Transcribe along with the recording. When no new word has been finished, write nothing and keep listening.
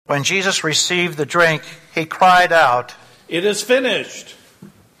When Jesus received the drink, he cried out, "It is finished."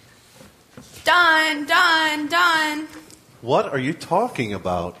 Done, done, done. What are you talking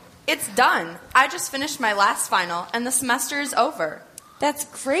about? It's done. I just finished my last final, and the semester is over. That's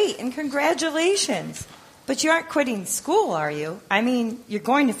great, and congratulations. But you aren't quitting school, are you? I mean, you're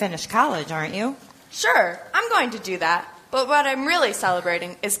going to finish college, aren't you? Sure, I'm going to do that. But what I'm really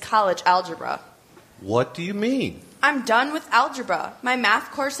celebrating is college algebra. What do you mean? I'm done with algebra. My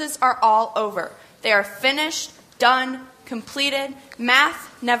math courses are all over. They are finished, done, completed. Math,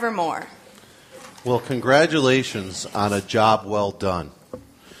 nevermore. Well, congratulations on a job well done.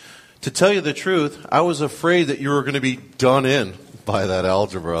 To tell you the truth, I was afraid that you were going to be done in by that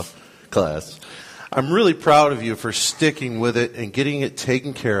algebra class. I'm really proud of you for sticking with it and getting it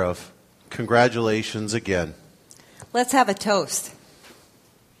taken care of. Congratulations again. Let's have a toast.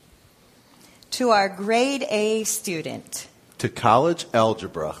 To our grade A student. To college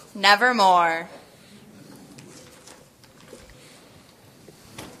algebra. Nevermore.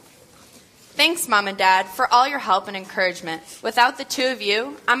 Thanks, Mom and Dad, for all your help and encouragement. Without the two of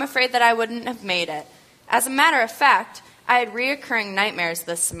you, I'm afraid that I wouldn't have made it. As a matter of fact, I had reoccurring nightmares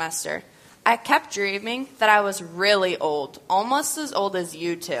this semester. I kept dreaming that I was really old, almost as old as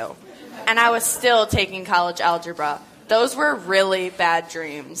you two. And I was still taking college algebra. Those were really bad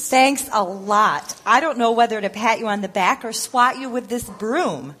dreams. Thanks a lot. I don't know whether to pat you on the back or swat you with this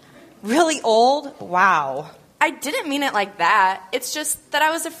broom. Really old? Wow. I didn't mean it like that. It's just that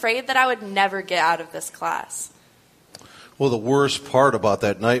I was afraid that I would never get out of this class. Well, the worst part about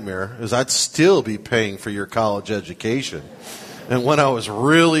that nightmare is I'd still be paying for your college education. And when I was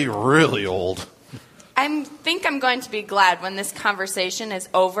really, really old. I think I'm going to be glad when this conversation is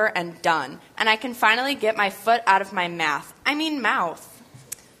over and done, and I can finally get my foot out of my mouth.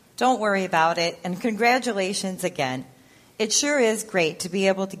 Don't worry about it, and congratulations again. It sure is great to be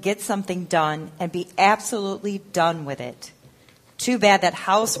able to get something done and be absolutely done with it. Too bad that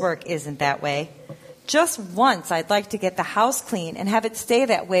housework isn't that way. Just once I'd like to get the house clean and have it stay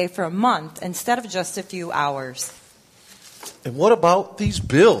that way for a month instead of just a few hours. And what about these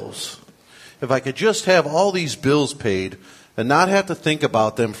bills? If I could just have all these bills paid and not have to think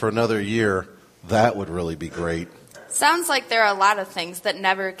about them for another year, that would really be great. Sounds like there are a lot of things that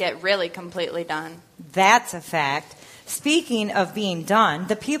never get really completely done. That's a fact. Speaking of being done,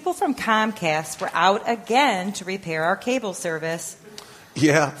 the people from Comcast were out again to repair our cable service.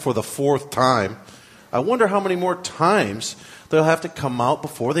 Yeah, for the fourth time. I wonder how many more times they'll have to come out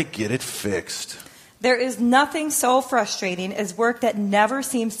before they get it fixed. There is nothing so frustrating as work that never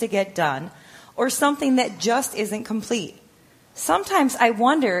seems to get done, or something that just isn't complete. Sometimes I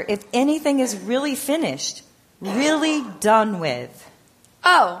wonder if anything is really finished, really done with.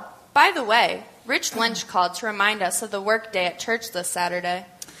 Oh, by the way, Rich Lynch called to remind us of the work day at church this Saturday.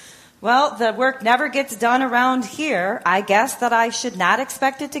 Well, the work never gets done around here. I guess that I should not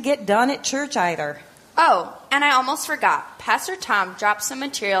expect it to get done at church either. Oh, and I almost forgot. Pastor Tom dropped some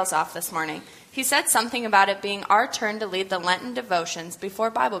materials off this morning. He said something about it being our turn to lead the Lenten devotions before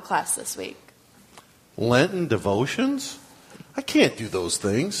Bible class this week. Lenten devotions? I can't do those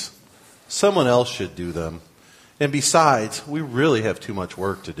things. Someone else should do them. And besides, we really have too much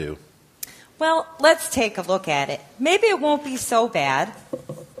work to do. Well, let's take a look at it. Maybe it won't be so bad.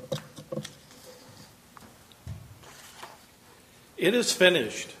 It is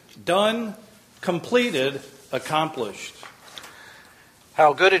finished, done, completed, accomplished.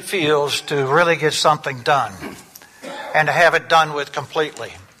 how good it feels to really get something done and to have it done with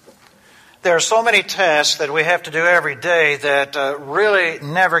completely. There are so many tasks that we have to do every day that really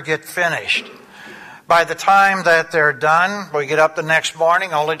never get finished. By the time that they're done, we get up the next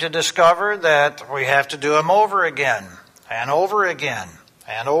morning only to discover that we have to do them over again and over again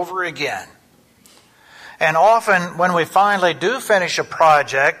and over again. And often when we finally do finish a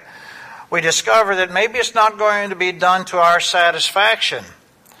project, we discover that maybe it's not going to be done to our satisfaction.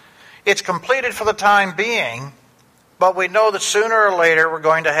 It's completed for the time being, but we know that sooner or later we're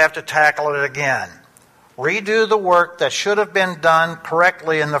going to have to tackle it again. Redo the work that should have been done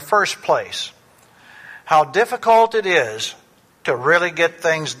correctly in the first place. How difficult it is to really get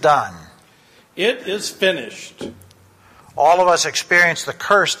things done. It is finished. All of us experience the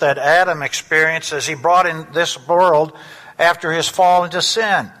curse that Adam experienced as he brought in this world after his fall into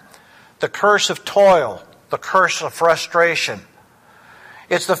sin. The curse of toil, the curse of frustration.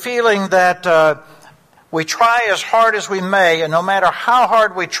 It's the feeling that we try as hard as we may, and no matter how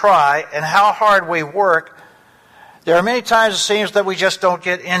hard we try and how hard we work, there are many times it seems that we just don't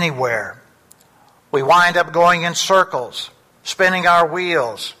get anywhere. We wind up going in circles, spinning our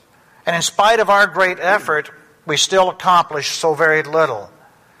wheels, and in spite of our great effort, we still accomplish so very little.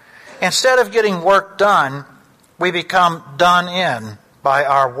 Instead of getting work done, we become done in by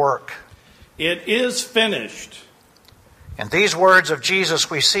our work. It is finished. In these words of Jesus,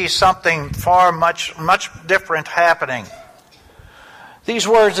 we see something much different happening. These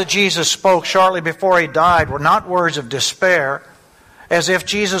words that Jesus spoke shortly before he died were not words of despair, as if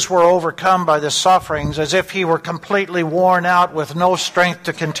Jesus were overcome by the sufferings, as if he were completely worn out with no strength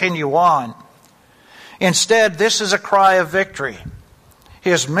to continue on. Instead, this is a cry of victory.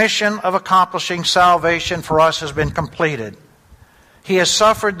 His mission of accomplishing salvation for us has been completed. He has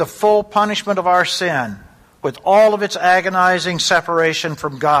suffered the full punishment of our sin, with all of its agonizing separation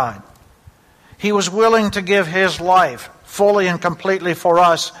from God. He was willing to give his life fully and completely for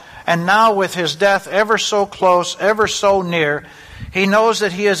us, and now with his death ever so close, ever so near, he knows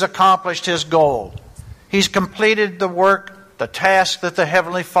that he has accomplished his goal. He's completed the work, the task that the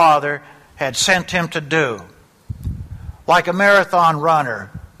Heavenly Father had sent him to do. Like a marathon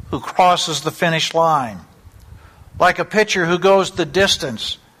runner who crosses the finish line. Like a pitcher who goes the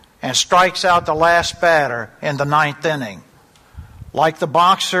distance and strikes out the last batter in the 9th inning. Like the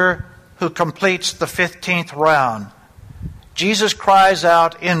boxer who completes the 15th round. Jesus cries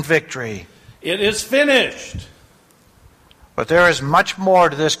out in victory, It is finished. But there is much more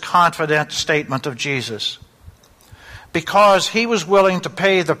to this confident statement of Jesus. Because he was willing to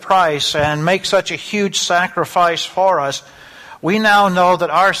pay the price and make such a huge sacrifice for us, we now know that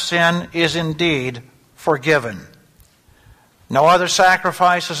our sin is indeed forgiven. No other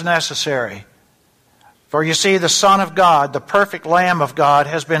sacrifice is necessary. For you see, the Son of God, the perfect Lamb of God,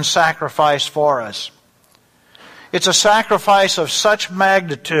 has been sacrificed for us. It's a sacrifice of such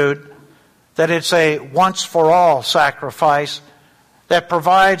magnitude that it's a once-for-all sacrifice that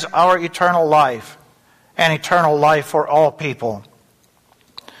provides our eternal life, and eternal life for all people.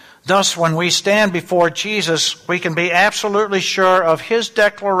 Thus, when we stand before Jesus, we can be absolutely sure of his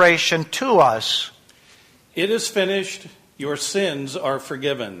declaration to us, It is finished. Your sins are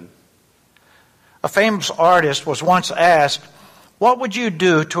forgiven. A famous artist was once asked, what would you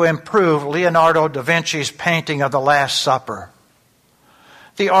do to improve Leonardo da Vinci's painting of the Last Supper?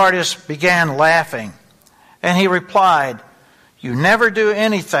 The artist began laughing, and he replied, you never do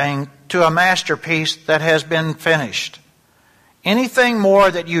anything to a masterpiece that has been finished. Anything more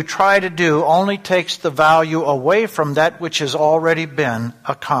that you try to do only takes the value away from that which has already been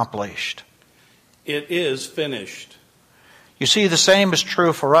accomplished. It is finished. You see, the same is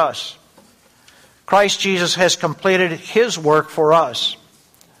true for us. Christ Jesus has completed his work for us.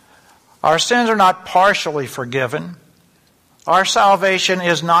 Our sins are not partially forgiven. Our salvation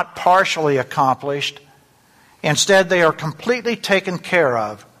is not partially accomplished. Instead, they are completely taken care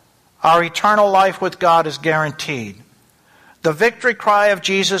of. Our eternal life with God is guaranteed. The victory cry of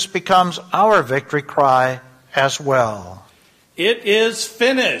Jesus becomes our victory cry as well. It is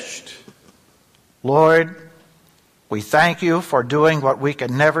finished. Lord, we thank you for doing what we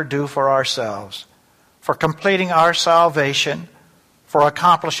could never do for ourselves, for completing our salvation, for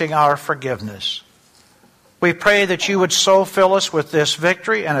accomplishing our forgiveness. We pray that you would so fill us with this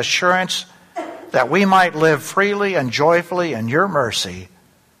victory and assurance that we might live freely and joyfully in your mercy.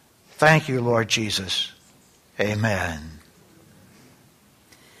 Thank you, Lord Jesus. Amen.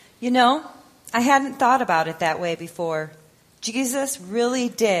 You know, I hadn't thought about it that way before. Jesus really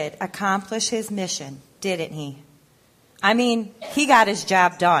did accomplish his mission, didn't he? I mean, he got his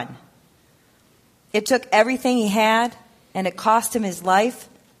job done. It took everything he had, and it cost him his life,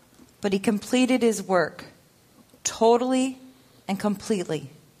 but he completed his work totally and completely.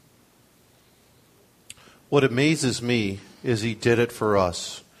 What amazes me is he did it for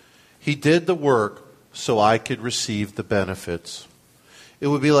us. He did the work so I could receive the benefits. It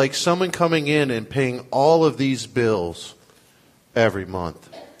would be like someone coming in and paying all of these bills every month.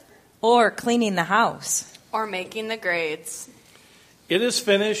 Or cleaning the house. Or making the grades. It is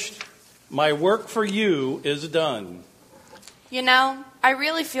finished. My work for you is done. You know, I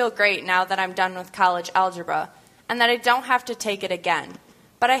really feel great now that I'm done with college algebra and that I don't have to take it again.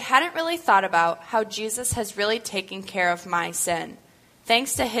 But I hadn't really thought about how Jesus has really taken care of my sin.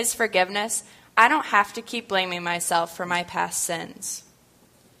 Thanks to his forgiveness, I don't have to keep blaming myself for my past sins.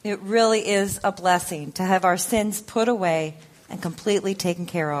 It really is a blessing to have our sins put away and completely taken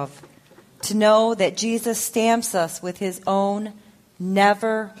care of. To know that Jesus stamps us with his own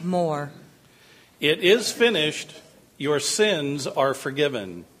nevermore. It is finished. Your sins are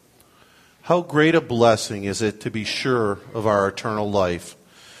forgiven. How great a blessing is it to be sure of our eternal life.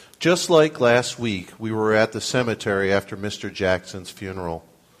 Just like last week, we were at the cemetery after Mr. Jackson's funeral.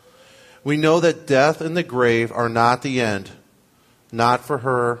 We know that death and the grave are not the end, not for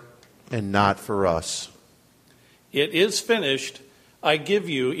her and not for us. It is finished. I give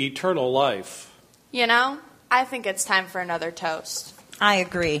you eternal life. You know, I think it's time for another toast. I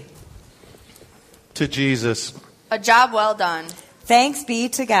agree. To Jesus. A job well done. Thanks be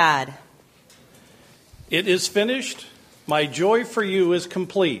to God. It is finished. My joy for you is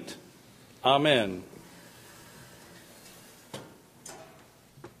complete. Amen.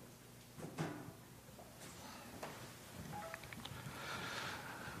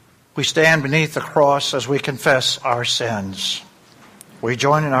 We stand beneath the cross as we confess our sins. We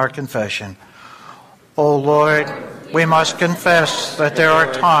join in our confession. O Lord, we must confess that there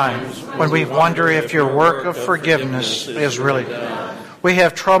are times when we wonder if your work of forgiveness is really done. We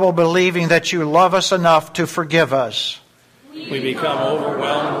have trouble believing that you love us enough to forgive us. We become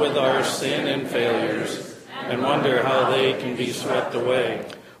overwhelmed with our sin and failures and wonder how they can be swept away.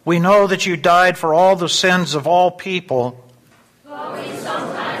 We know that you died for all the sins of all people.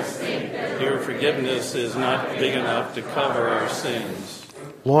 Your forgiveness is not big enough to cover our sins.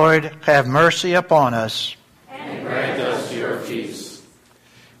 Lord, have mercy upon us. And grant us your peace.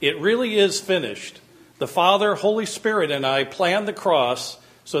 It really is finished. The Father, Holy Spirit, and I planned the cross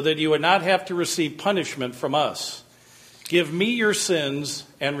so that you would not have to receive punishment from us. Give me your sins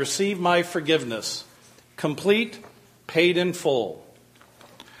and receive my forgiveness. Complete, paid in full.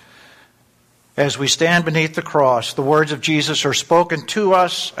 As we stand beneath the cross, the words of Jesus are spoken to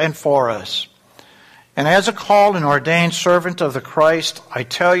us and for us. And as a called and ordained servant of the Christ, I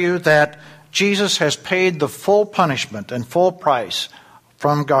tell you that Jesus has paid the full punishment and full price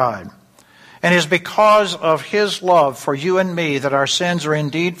from God. And it is because of his love for you and me that our sins are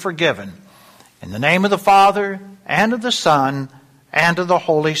indeed forgiven. In the name of the Father, and of the Son, and of the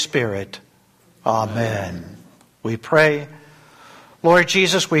Holy Spirit. Amen. We pray. Lord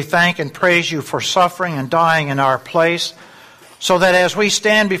Jesus, we thank and praise you for suffering and dying in our place, so that as we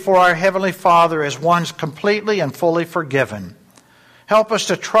stand before our Heavenly Father as ones completely and fully forgiven, help us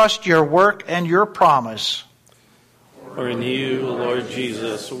to trust your work and your promise. For in you, Lord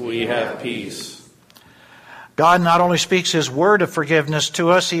Jesus, we have peace. God not only speaks his word of forgiveness to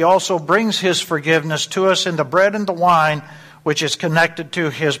us, he also brings his forgiveness to us in the bread and the wine, which is connected to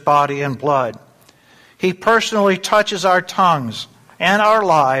his body and blood. He personally touches our tongues and our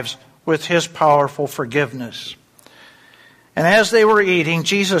lives with his powerful forgiveness. And as they were eating,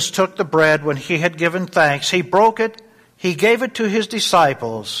 Jesus took the bread when he had given thanks. He broke it. He gave it to his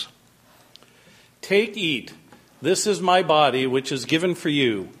disciples. Take, eat. This is my body, which is given for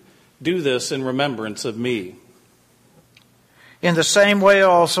you. Do this in remembrance of me. In the same way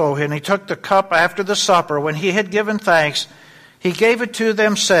also, and he took the cup after the supper, when he had given thanks, he gave it to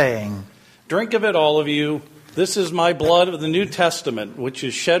them, saying, Drink of it, all of you. This is my blood of the New Testament, which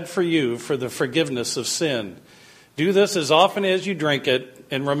is shed for you for the forgiveness of sin. Do this as often as you drink it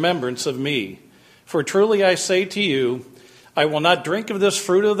in remembrance of me. For truly I say to you, I will not drink of this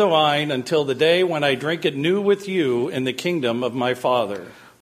fruit of the vine until the day when I drink it new with you in the kingdom of my Father.